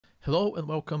Hello and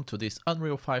welcome to this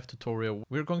Unreal 5 tutorial.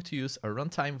 We're going to use a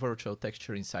runtime virtual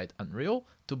texture inside Unreal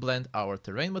to blend our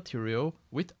terrain material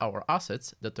with our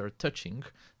assets that are touching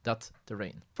that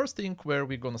terrain. First thing where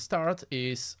we're going to start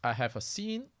is I have a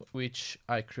scene which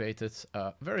I created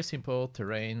a very simple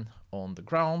terrain on the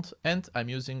ground, and I'm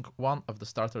using one of the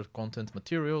starter content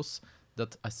materials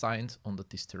that assigned on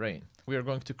this terrain. We are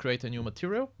going to create a new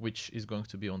material which is going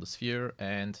to be on the sphere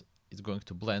and it's going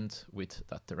to blend with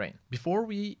that terrain. Before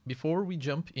we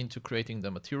jump into creating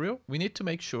the material, we need to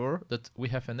make sure that we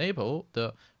have enabled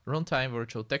the runtime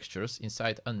virtual textures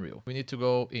inside Unreal. We need to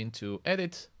go into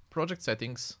Edit, Project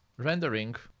Settings,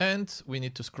 Rendering, and we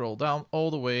need to scroll down all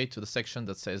the way to the section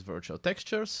that says Virtual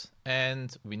Textures,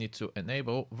 and we need to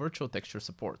enable Virtual Texture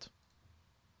Support.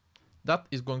 That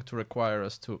is going to require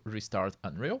us to restart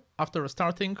Unreal. After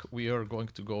restarting, we are going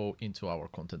to go into our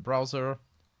content browser,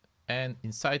 and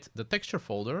inside the texture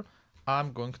folder,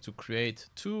 I'm going to create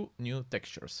two new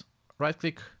textures. Right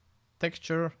click,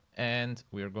 texture, and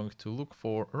we are going to look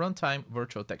for runtime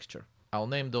virtual texture. I'll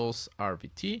name those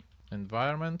RVT,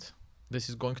 environment. This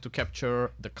is going to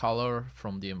capture the color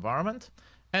from the environment.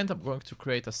 And I'm going to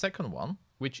create a second one,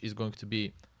 which is going to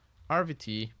be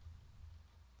RVT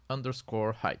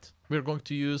underscore height. We're going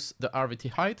to use the RVT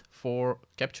height for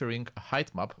capturing a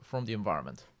height map from the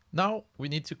environment. Now we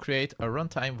need to create a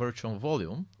runtime virtual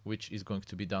volume, which is going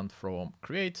to be done from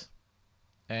create,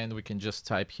 and we can just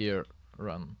type here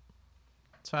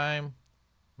runtime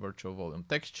virtual volume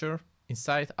texture.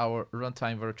 Inside our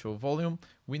runtime virtual volume,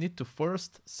 we need to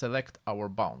first select our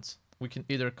bounds. We can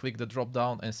either click the drop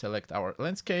down and select our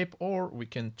landscape, or we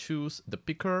can choose the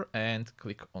picker and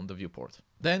click on the viewport.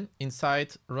 Then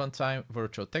inside runtime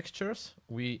virtual textures,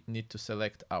 we need to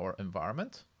select our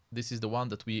environment. This is the one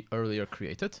that we earlier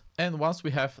created. And once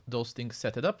we have those things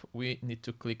set up, we need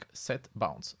to click set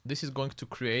bounds. This is going to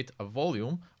create a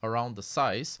volume around the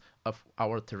size of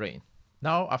our terrain.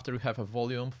 Now, after we have a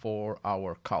volume for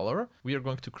our color, we are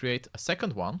going to create a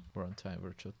second one, runtime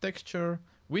virtual texture,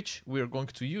 which we are going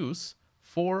to use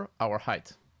for our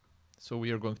height. So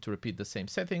we are going to repeat the same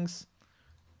settings,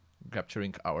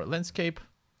 capturing our landscape,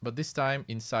 but this time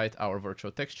inside our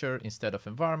virtual texture, instead of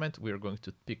environment, we are going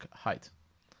to pick height.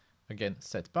 Again,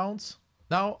 set bounds.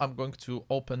 Now I'm going to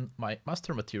open my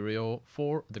master material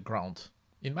for the ground.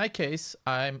 In my case,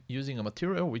 I'm using a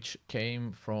material which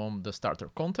came from the starter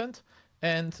content,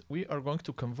 and we are going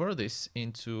to convert this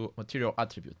into material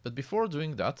attribute. But before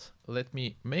doing that, let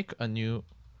me make a new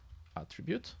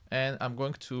attribute, and I'm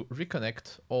going to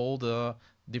reconnect all the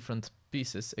different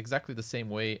pieces exactly the same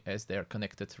way as they are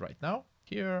connected right now.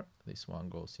 Here, this one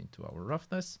goes into our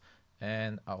roughness,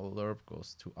 and our lerp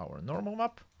goes to our normal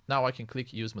map. Now I can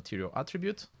click use material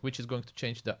attribute, which is going to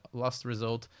change the last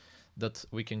result that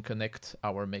we can connect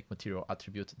our make material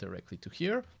attribute directly to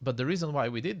here. But the reason why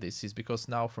we did this is because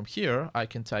now from here, I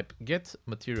can type get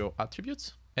material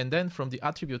attributes. And then from the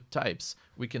attribute types,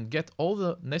 we can get all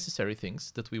the necessary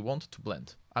things that we want to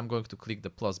blend. I'm going to click the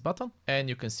plus button, and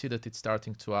you can see that it's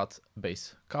starting to add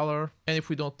base color. And if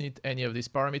we don't need any of these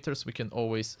parameters, we can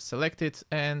always select it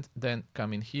and then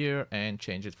come in here and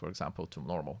change it, for example, to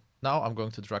normal. Now I'm going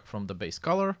to drag from the base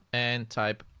color and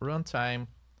type runtime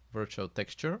virtual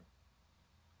texture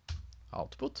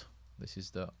output. This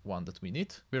is the one that we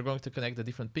need. We're going to connect the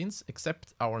different pins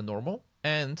except our normal.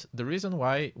 And the reason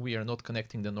why we are not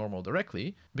connecting the normal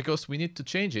directly, because we need to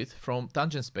change it from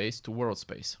tangent space to world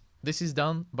space. This is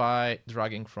done by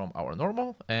dragging from our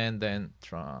normal and then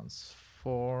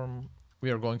transform. We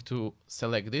are going to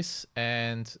select this,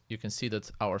 and you can see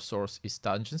that our source is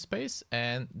tangent space,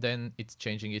 and then it's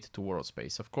changing it to world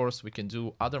space. Of course, we can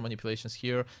do other manipulations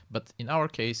here, but in our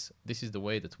case, this is the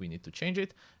way that we need to change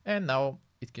it. And now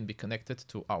it can be connected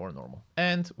to our normal.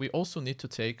 And we also need to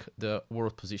take the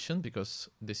world position, because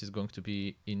this is going to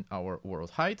be in our world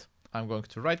height. I'm going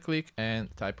to right click and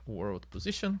type world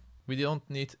position. We don't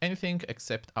need anything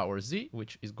except our Z,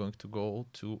 which is going to go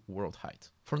to world height.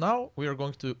 For now, we are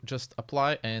going to just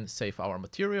apply and save our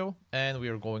material, and we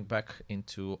are going back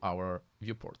into our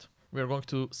viewport. We are going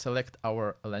to select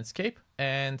our landscape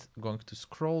and going to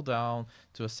scroll down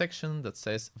to a section that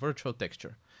says virtual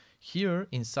texture. Here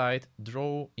inside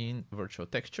draw in virtual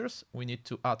textures, we need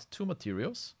to add two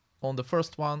materials. On the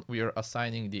first one, we are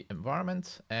assigning the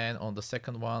environment, and on the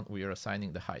second one, we are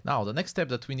assigning the height. Now, the next step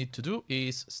that we need to do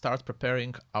is start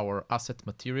preparing our asset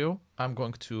material. I'm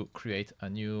going to create a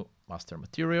new master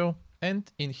material,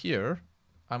 and in here,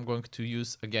 I'm going to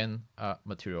use again a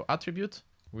material attribute,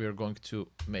 We are going to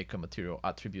make a material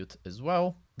attribute as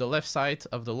well. The left side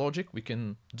of the logic, we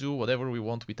can do whatever we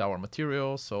want with our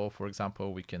material. So for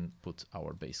example, we can put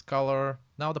our base color.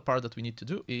 Now the part that we need to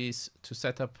do is to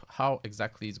set up how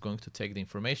exactly it's going to take the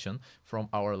information from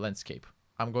our landscape.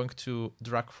 I'm going to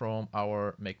drag from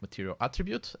our make material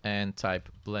attribute and type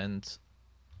blend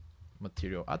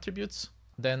material attributes.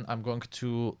 Then I'm going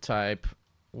to type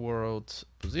world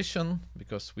position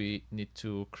because we need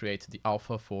to create the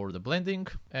alpha for the blending.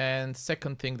 And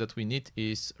second thing that we need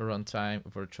is runtime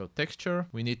virtual texture.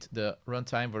 We need the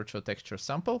runtime virtual texture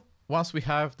sample. Once we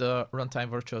have the runtime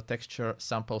virtual texture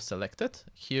sample selected,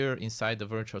 here inside the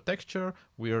virtual texture,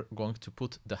 we are going to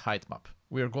put the height map.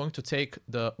 We are going to take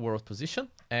the world position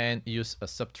and use a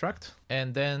subtract.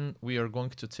 And then we are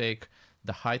going to take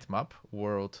the height map,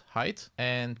 world height,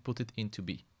 and put it into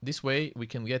B. This way we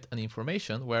can get an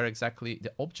information where exactly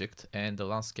the object and the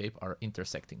landscape are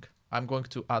intersecting. I'm going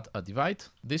to add a divide.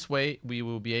 This way we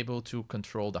will be able to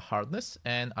control the hardness,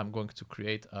 and I'm going to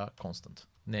create a constant,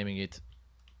 naming it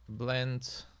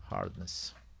blend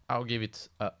hardness. I'll give it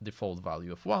a default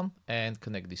value of 1 and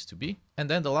connect this to B. And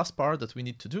then the last part that we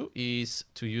need to do is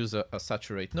to use a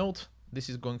saturate node. This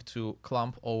is going to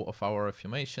clump all of our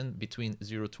information between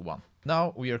 0 to 1.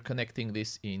 Now we are connecting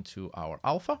this into our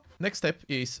alpha. Next step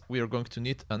is we are going to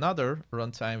need another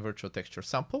runtime virtual texture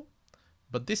sample,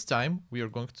 but this time we are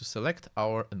going to select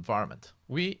our environment.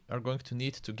 We are going to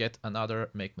need to get another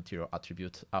make material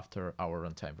attribute after our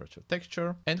runtime virtual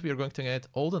texture, and we are going to get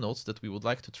all the nodes that we would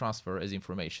like to transfer as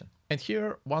information. And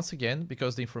here, once again,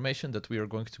 because the information that we are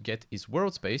going to get is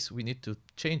world space, we need to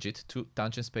change it to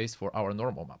tangent space for our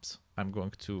normal maps. I'm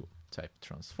going to type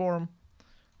transform,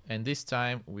 and this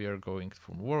time we are going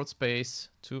from world space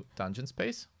to tangent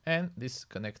space, and this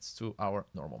connects to our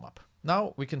normal map.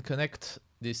 Now we can connect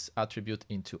this attribute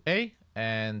into A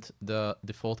and the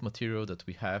default material that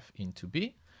we have into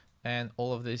B, and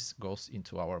all of this goes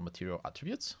into our material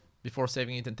attributes. Before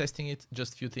saving it and testing it,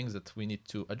 just a few things that we need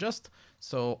to adjust.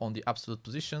 So on the absolute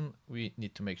position, we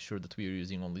need to make sure that we are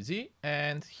using only Z.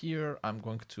 And here I'm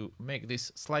going to make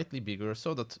this slightly bigger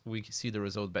so that we see the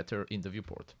result better in the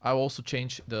viewport. I'll also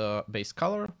change the base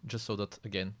color just so that,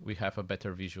 again, we have a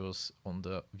better visuals on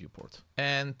the viewport.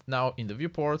 And now in the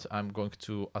viewport, I'm going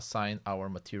to assign our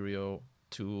material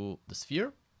to the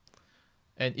sphere.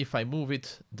 And if I move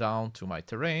it down to my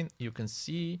terrain, you can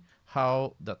see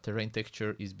how that terrain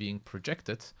texture is being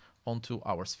projected onto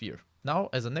our sphere. Now,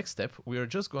 as a next step, we are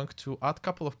just going to add a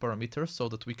couple of parameters so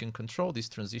that we can control this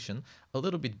transition a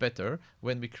little bit better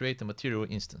when we create a material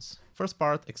instance. First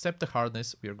part, except the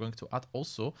hardness, we are going to add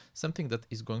also something that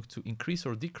is going to increase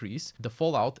or decrease the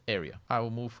fallout area. I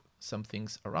will move some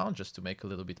things around just to make a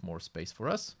little bit more space for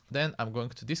us. Then I'm going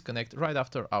to disconnect right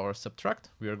after our subtract.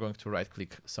 We are going to right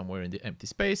click somewhere in the empty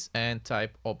space and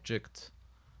type object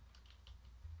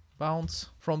bounds.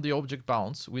 From the object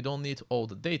bounds, we don't need all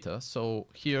the data. So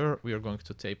here we are going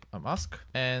to type a mask,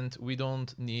 and we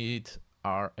don't need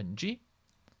R and G.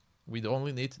 We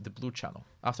only need the blue channel.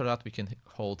 After that, we can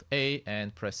hold A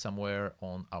and press somewhere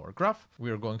on our graph. We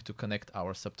are going to connect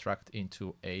our subtract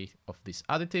into A of this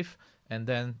additive. And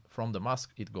then from the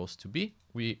mask, it goes to B.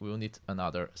 We will need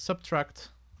another subtract,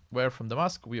 where from the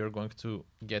mask, we are going to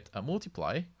get a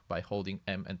multiply by holding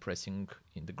M and pressing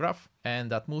in the graph. And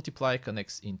that multiply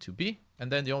connects into B. And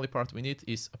then the only part we need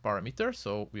is a parameter.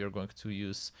 So we are going to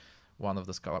use one of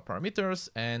the scalar parameters,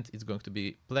 and it's going to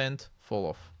be blend fall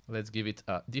off. Let's give it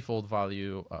a default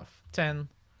value of 10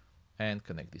 and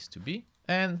connect this to B.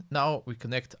 And now we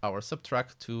connect our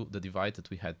subtract to the divide that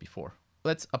we had before.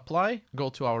 Let's apply, go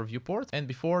to our viewport, and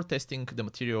before testing the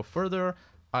material further,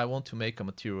 I want to make a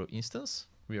material instance.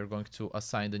 We are going to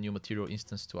assign the new material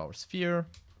instance to our sphere.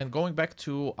 And going back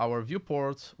to our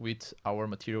viewport with our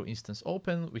material instance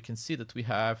open, we can see that we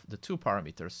have the two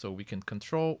parameters. So we can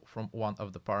control from one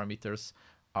of the parameters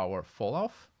our fall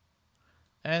off.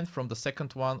 And from the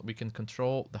second one, we can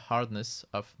control the hardness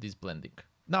of this blending.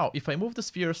 Now, if I move the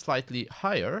sphere slightly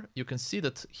higher, you can see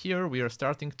that here we are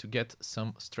starting to get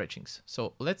some stretchings.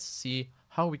 So let's see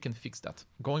how we can fix that.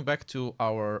 Going back to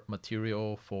our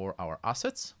material for our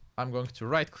assets, I'm going to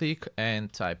right click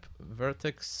and type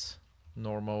vertex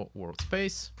normal world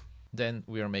space. Then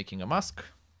we are making a mask.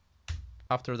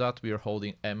 After that, we are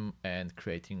holding M and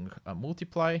creating a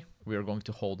multiply. We are going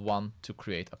to hold 1 to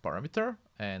create a parameter,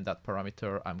 and that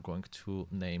parameter I'm going to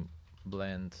name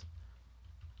blend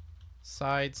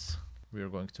sides. we are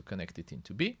going to connect it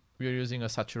into B. We are using a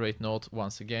saturate node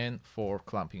once again for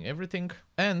clamping everything.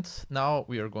 And now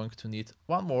we are going to need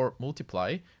one more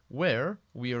multiply, where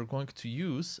we are going to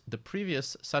use the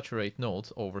previous saturate node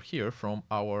over here from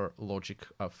our logic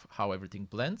of how everything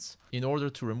blends. In order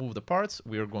to remove the parts,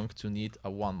 we are going to need a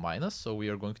 1 minus. So we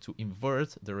are going to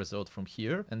invert the result from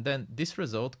here. And then this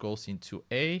result goes into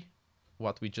A.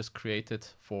 What we just created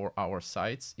for our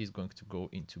sides is going to go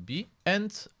into B.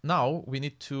 And now we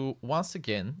need to once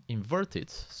again invert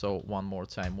it. So one more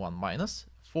time, 1 minus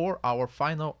for our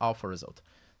final alpha result.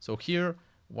 So here,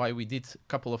 why we did a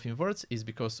couple of inverts is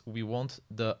because we want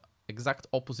the exact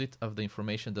opposite of the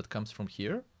information that comes from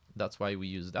here. That's why we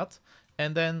use that.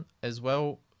 And then as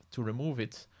well, to remove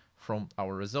it from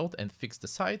our result and fix the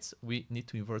sides, we need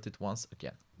to invert it once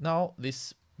again. Now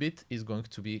this bit is going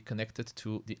to be connected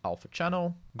to the alpha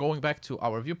channel. Going back to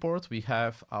our viewport, we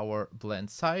have our blend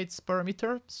sides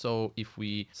parameter. So if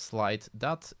we slide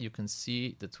that, you can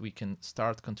see that we can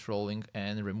start controlling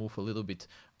and remove a little bit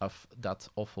of that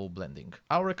awful blending.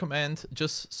 I recommend,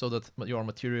 just so that your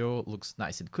material looks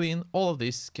nice and clean, all of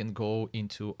this can go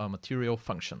into a material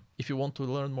function. If you want to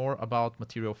learn more about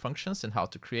material functions and how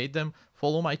to create them,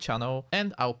 follow my channel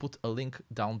and I'll put a link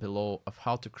down below of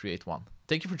how to create one.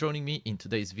 Thank you for joining me in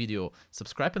today's video.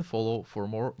 Subscribe and follow for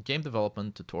more game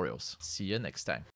development tutorials. See you next time.